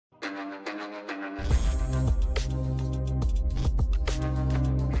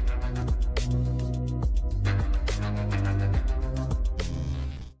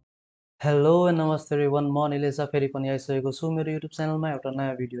Hello and नमस्ते everyone, म निलेश फेरि पनि आइसकेको छु मेरो युट्युब च्यानलमा एउटा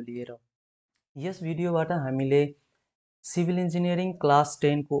नयाँ भिडियो लिएर। यस भिडियोबाट हामीले सिभिल इन्जिनियरिङ क्लास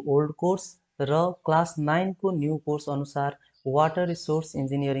 10 को ओल्ड कोर्स र क्लास 9 को न्यू कोर्स अनुसार वाटर रिसोर्स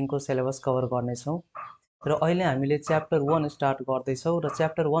इन्जिनियरिङको सिलेबस कभर गर्नेछौँ। र अहिले हामीले च्याप्टर 1 स्टार्ट गर्दैछौँ र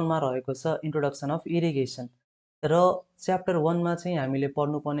च्याप्टर 1 मा रहेको छ इन्ट्रोडक्सन अफ इरिगेसन। र च्याप्टर 1 मा चाहिँ हामीले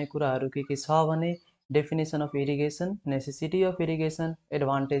पढ्नुपर्ने कुराहरू के छ भने definition of irrigation, necessity of irrigation,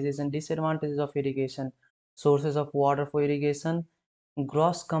 advantages and disadvantages of irrigation, sources of water for irrigation,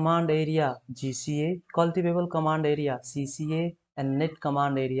 gross command area GCA, cultivable command area CCA, and net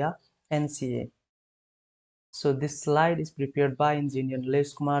command area NCA. So this slide is prepared by engineer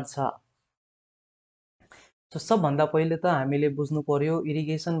Nilesh Kumar Jha. So सबभन्दा पहिले त हामीले बुझ्नु पर्यो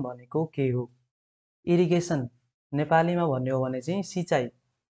irrigation भनेको के हो। Irrigation नेपालीमा भन्ने हो भने चाहिँ सिंचाइ।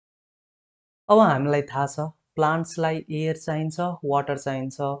 अब हामीलाई थाहा छ प्लान्ट्सलाई एयर चाहिन्छ, वाटर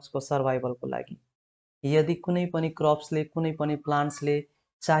चाहिन्छ उसको सर्भाइभलको लागि। यदि कुनै पनि क्रप्सले कुनै पनि प्लान्ट्सले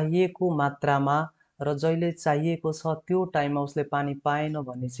चाहिएको मात्रामा र जहिले चाहिएको छ त्यो टाइममा उसले पानी पाएन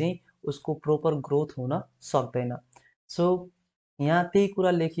भने चाहिँ उसको प्रोपर ग्रोथ हुन सक्दैन। सो यहाँ त्यही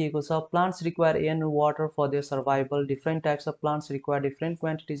कुरा लेखिएको छ, plants require air and water for there survival. Different types of plants require different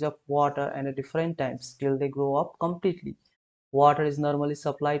quantities of water and different times till they grow up completely. Water is normally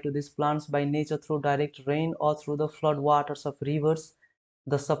supplied to these plants by nature through direct rain or through the flood waters of rivers.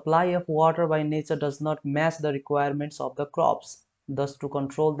 The supply of water by nature does not match the requirements of the crops. Thus, to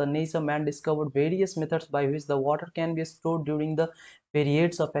control the nature, man discovered various methods by which the water can be stored during the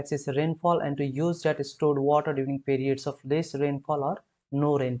periods of excessive rainfall and to use that stored water during periods of less rainfall or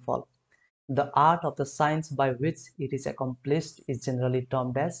no rainfall. The art of the science by which it is accomplished is generally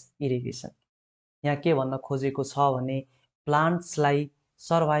termed as irrigation. यहाँ के भन्न खोजेको छ भने प्लान्ट्सलाई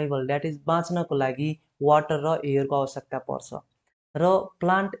survival that is बाँच्नको लागि water र एयरको आवश्यकता पर्छ। र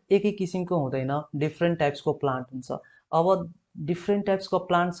प्लान्ट एकै किसिमको हुँदैन, डिफ्रेन्ट टाइप्सको प्लान्ट हुन्छ। अब डिफ्रेन्ट टाइप्सको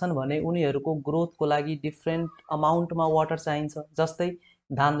प्लान्ट छन् भने उनीहरूको ग्रोथको लागि डिफ्रेन्ट अमाउन्टमा वाटर चाहिन्छ। जस्तै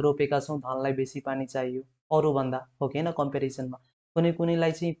धान रोपेका छौँ, धानलाई बेसी पानी चाहियो अरूभन्दा, हो कि होइन, कम्पेरिजनमा।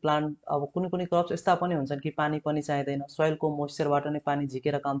 कुनैलाई चाहिँ प्लान्ट, अब कुनै क्रप्स यस्ता पनि हुन्छन् कि पानी पनि चाहिँदैन, सोइलको मोइस्चरबाट नै पानी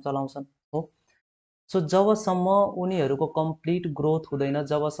झिकेर काम चलाउँछन्, हो। सो जबसम्म उनीहरूको कम्प्लिट ग्रोथ हुँदैन,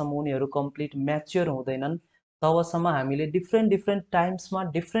 जबसम्म उनीहरू कम्प्लिट म्याच्योर हुँदैनन्, तबसम्म हामीले डिफ्रेन्ट टाइम्समा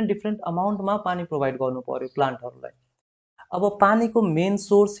डिफ्रेन्ट अमाउन्टमा पानी प्रोभाइड गर्नु पर्यो प्लान्टहरूलाई। अब पानीको मेन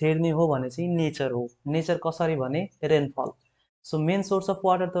सोर्स हेर्ने हो भने चाहिँ नेचर हो। नेचर कसरी भने rainfall. So main source of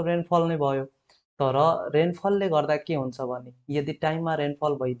water त रेनफल नै भयो। तर रेनफलले गर्दा के हुन्छ भने यदि टाइममा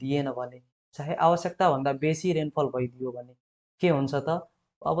रेनफल भइदिएन भने, चाहे आवश्यकताभन्दा बेसी रेनफल भइदियो भने के हुन्छ त,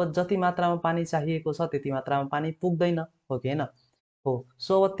 अब जति मात्रामा पानी चाहिएको छ त्यति मात्रामा पानी पुग्दैन, हो कि होइन, हो।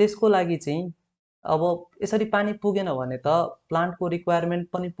 सो अब त्यसको लागि चाहिँ अब यसरी पानी पुगेन भने त प्लान्टको रिक्वायरमेन्ट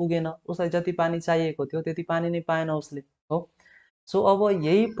पनि पुगेन, उसलाई जति पानी चाहिएको थियो त्यति पानी नै पाएन उसले, हो। सो अब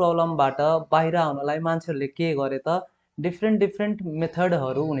यही प्रब्लमबाट बाहिर आउनलाई मान्छेहरूले के गरे त, डिफ्रेन्ट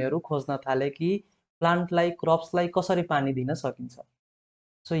मेथडहरू उनीहरू खोज्न थाले कि प्लान्टलाई, क्रप्सलाई कसरी पानी दिन सकिन्छ।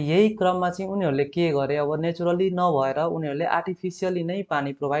 सो यही क्रममा चाहिँ उनीहरूले के गरे, अब नेचुरली नभएर उनीहरूले आर्टिफिसियली नै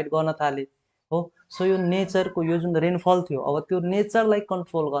पानी प्रोभाइड गर्न थाले, हो। सो यो नेचरको यो जुन रेनफल थियो, अब त्यो नेचरलाई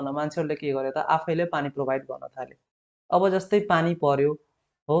कन्ट्रोल गर्न मान्छेहरूले के गरे त, आफैले पानी प्रोभाइड गर्न थाले। अब जस्तै पानी पर्यो,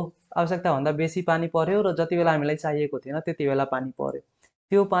 हो, आवश्यकताभन्दा बेसी पानी पर्यो र जति बेला हामीलाई चाहिएको थिएन त्यति बेला पानी पर्यो,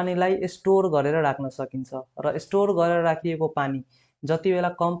 त्यो पानीलाई स्टोर गरेर राख्न सकिन्छ। र स्टोर गरेर राखिएको पानी जति बेला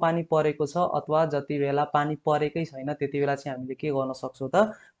कम पानी परेको छ अथवा जति बेला पानी परेकै छैन त्यति बेला चाहिँ हामीले के गर्न सक्छौँ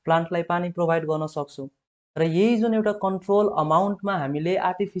त, प्लान्टलाई पानी प्रोभाइड गर्न सक्छौँ। र यही जुन एउटा कन्ट्रोल अमाउन्टमा हामीले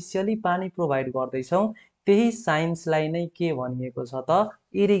आर्टिफिसियली पानी प्रोभाइड गर्दैछौँ, त्यही साइन्सलाई नै के भनिएको छ त,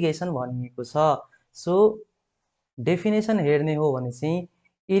 इरिगेसन भनिएको छ। सो डेफिनेसन हेर्ने हो भने चाहिँ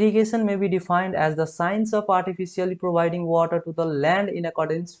irrigation may be defined as the science of artificially providing water to the land in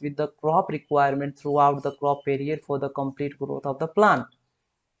accordance with the crop requirement throughout the crop period for the complete growth of the plant.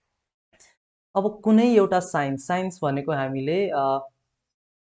 अब कुनै एउटा science भनेको हामीले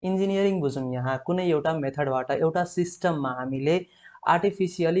engineering बुझौँ। यहाँ कुनै एउटा मेथडबाट, एउटा सिस्टममा हामीले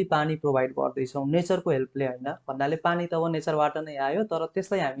आर्टिफिसियली पानी प्रोभाइड गर्दैछौँ, नेचरको हेल्पले होइन। भन्नाले पानी त अब नेचरबाट नै आयो, तर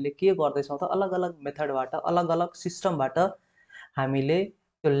त्यसलाई हामीले के गर्दैछौँ त, अलग अलग मेथडबाट, अलग अलग सिस्टमबाट हामीले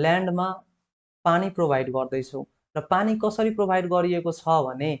त्यो ल्यान्डमा पानी प्रोभाइड गर्दैछौँ। र पानी कसरी प्रोभाइड गरिएको छ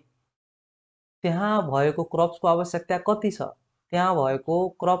भने त्यहाँ भएको क्रप्सको आवश्यकता कति छ, त्यहाँ भएको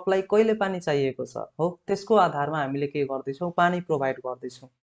क्रपलाई कहिले पानी चाहिएको छ, हो, त्यसको आधारमा हामीले के गर्दैछौँ, पानी प्रोभाइड गर्दैछौँ।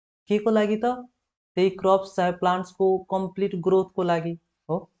 के को लागि त, त्यही क्रप्स चाहे प्लान्ट्सको कम्प्लिट ग्रोथको लागि,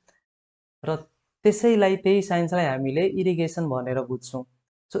 हो। र त्यसैलाई, त्यही साइन्सलाई हामीले इरिगेसन भनेर बुझ्छौँ।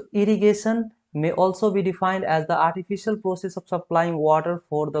 So irrigation may also be defined as the artificial process of supplying water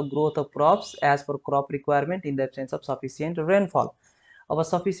for the growth of crops as per crop requirement in the absence of sufficient rainfall. अब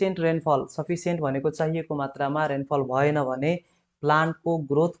sufficient rainfall, sufficient भनेको चाहिएको मात्रामा rainfall भएन भने प्लान्टको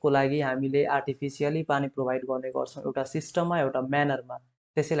ग्रोथको लागि हामीले artificially पानी प्रोभाइड गर्ने गर्छौं एउटा सिस्टममा एउटा म्यानरमा,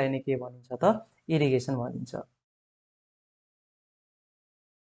 त्यसैलाई नै के भनिन्छ त इरिगेसन भनिन्छ।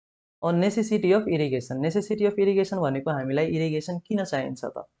 और necessity of irrigation, necessity of irrigation भनेको हामीलाई इरिगेसन किन चाहिन्छ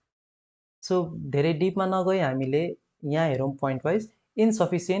त? सो धेरै डिपमा नगई हामीले यहाँ हेरौँ पोइन्ट वाइज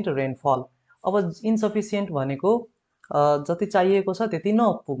इनसफिसिएन्ट रेनफल। अब इनसफिसिएन्ट भनेको जति चाहिएको छ त्यति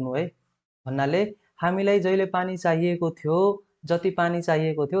नपुग्नु है भन्नाले हामीलाई जहिले पानी चाहिएको थियो जति पानी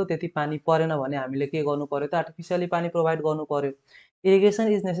चाहिएको थियो त्यति पानी परेन भने हामीले के गर्नु पर्यो त आर्टिफिसियली पानी प्रोभाइड गर्नु पर्यो।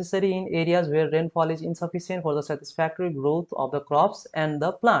 Irrigation is necessary in areas where rainfall is इनसफिसिएन्ट for the सेटिस्फ्याक्टरी growth of the crops and the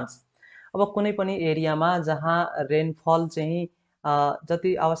plants. अब कुनै पनि एरियामा जहाँ रेनफल चाहिँ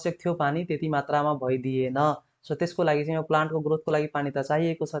जति आवश्यक थियो पानी त्यति मात्रामा भइदिएन, सो त्यसको लागि चाहिँ प्लान्टको ग्रोथको लागि पानी त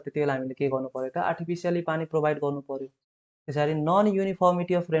चाहिएको छ, त्यति बेला हामीले के गर्नु पर्यो त आर्टिफिसियली पानी प्रोभाइड गर्नु पर्यो। त्यसरी non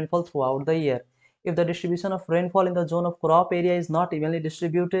uniformity of rainfall through out the year, if the distribution of rainfall in the zone of crop area is not evenly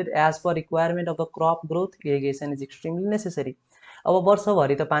distributed as per requirement of the crop growth, irrigation is extremely necessary। अब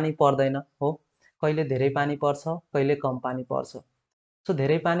वर्षभरि त पानी पर्दैन हो, कहिले धेरै पानी पर्छ कहिले कम पानी पर्छ। सो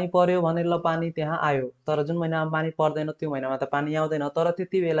धेरै पानी पर्यो भने ल पानी त्यहाँ आयो, तर जुन महिनामा पानी पर्दैन त्यो महिनामा त पानी आउँदैन, तर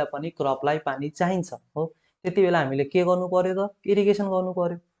त्यति बेला पनि क्रपलाई पानी चाहिन्छ हो, त्यति बेला हामीले के गर्नु पर्यो त इरिगेसन गर्नु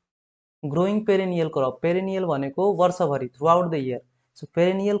पर्यो। ग्रोइङ पेरेनियल क्रप, पेरेनियल भनेको वर्षभरि through out the year. So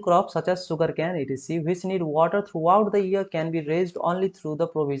perennial crops such as sugarcane etc. which need water throughout the year can be raised only through the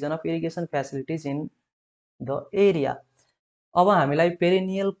provision of irrigation facilities in the area। अब हामीलाई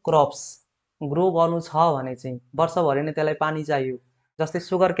perennial crops grow गर्नु छ भने चाहिँ वर्षभरि नै त्यसलाई पानी चाहियो, जस्तै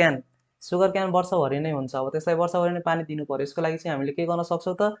सुगर क्यान वर्षभरि नै हुन्छ, अब त्यसलाई वर्षभरि नै पानी दिनु पर्यो। यसको लागि चाहिँ हामीले के गर्न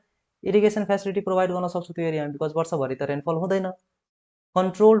सक्छौँ त इरिगेसन फेसिलिटी प्रोभाइड गर्न सक्छौँ त्यो एरियामा, बिकज वर्षभरि त रेनफल हुँदैन।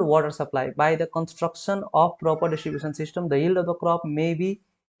 Controlled water supply, by the construction of proper distribution system the yield of the crop may be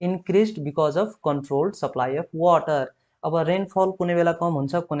increased because of controlled supply of water। अब रेनफल कुनै बेला कम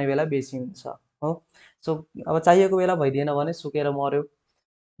हुन्छ कुनै बेला बेसी हुन्छ हो, सो अब चाहिएको बेला भइदिएन भने सुकेर मर्यो,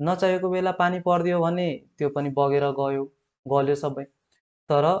 नचाहिएको बेला पानी पर्दियो भने त्यो पनि बगेर गल्यो सबै।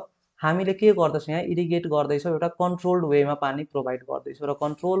 तर हामीले के गर्दैछौँ यहाँ इरिगेट गर्दैछौँ एउटा कन्ट्रोल्ड वेमा पानी प्रोभाइड गर्दैछौँ र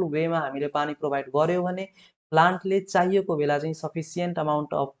कन्ट्रोल वेमा हामीले पानी प्रोभाइड गर्यो भने प्लान्टले चाहिएको बेला चाहिँ सफिसिएन्ट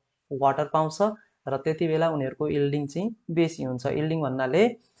अमाउन्ट अफ वाटर पाउँछ र त्यति बेला उनीहरूको इल्डिङ चाहिँ बेसी हुन्छ। इल्डिङ भन्नाले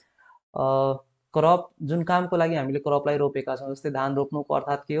क्रप जुन कामको लागि हामीले क्रपलाई रोपेका छौँ, जस्तै धान रोप्नुको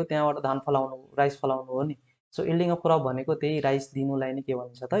अर्थात् के हो त्यहाँबाट धान फलाउनु राइस फलाउनु हो नि, सो इल्डिङ अफ क्रप भनेको त्यही राइस दिनुलाई नै के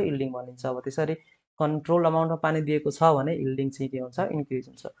भनिन्छ त इल्डिङ भनिन्छ। अब त्यसरी कन्ट्रोल अमाउन्टमा पानी दिएको छ भने इल्डिङ चाहिँ के हुन्छ इन्क्रिज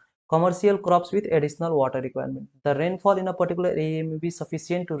हुन्छ। Commercial crops with additional water requirement, the rainfall in a particular area may be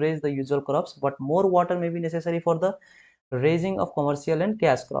sufficient to raise the usual crops but more water may be necessary for the raising of commercial and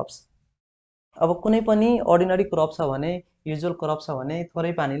cash crops। अब कुनै पनि ordinary crop छ भने usual crop छ भने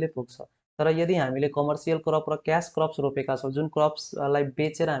थोरै पानीले पुग्छ, तर यदि हामीले कमर्सियल क्रप र क्याश क्रप्स रोपेका छौँ जुन क्रप्सलाई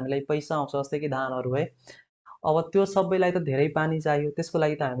बेचेर हामीलाई पैसा आउँछ जस्तै कि धानहरू है, अब त्यो सबैलाई त धेरै पानी चाहियो, त्यसको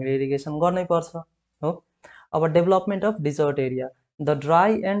लागि त हामीले इरिगेसन गर्नै पर्छ हो। अब development of dessert area, the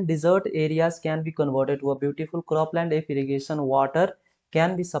dry and desert areas can be converted to a beautiful cropland if irrigation water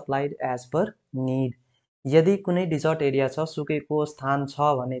can be supplied as per need। यदि कुनै डिजर्ट एरिया छ सुकेको स्थान छ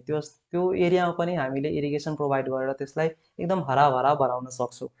भने त्यो एरियामा पनि हामीले इरिगेसन प्रोभाइड गरेर त्यसलाई एकदम हराभरा बनाउन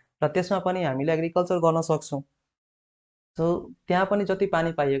सक्छौँ र त्यसमा पनि हामीले एग्रिकल्चर गर्न सक्छौँ। सो त्यहाँ पनि जति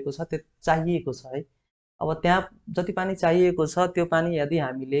पानी पाइएको छ त्यो चाहिएको छ है, अब त्यहाँ जति पानी चाहिएको छ त्यो पानी यदि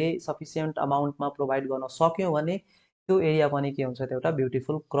हामीले सफिसिएन्ट अमाउन्टमा प्रोभाइड गर्न सक्यौँ भने त्यो एरिया पनि के हुन्छ त एउटा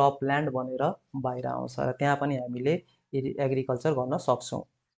ब्युटिफुल क्रपल्यान्ड बनेर बाहिर आउँछ र त्यहाँ पनि हामीले एग्रिकल्चर गर्न सक्छौँ।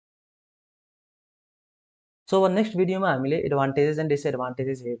 सो अब नेक्स्ट भिडियोमा हामीले एडभान्टेजेस एन्ड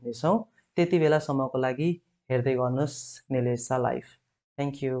डिसएडभान्टेजेस हेर्नेछौँ, त्यति बेलासम्मको लागि हेर्दै गर्नुहोस् निलेसा लाइफ।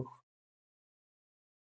 Thank you.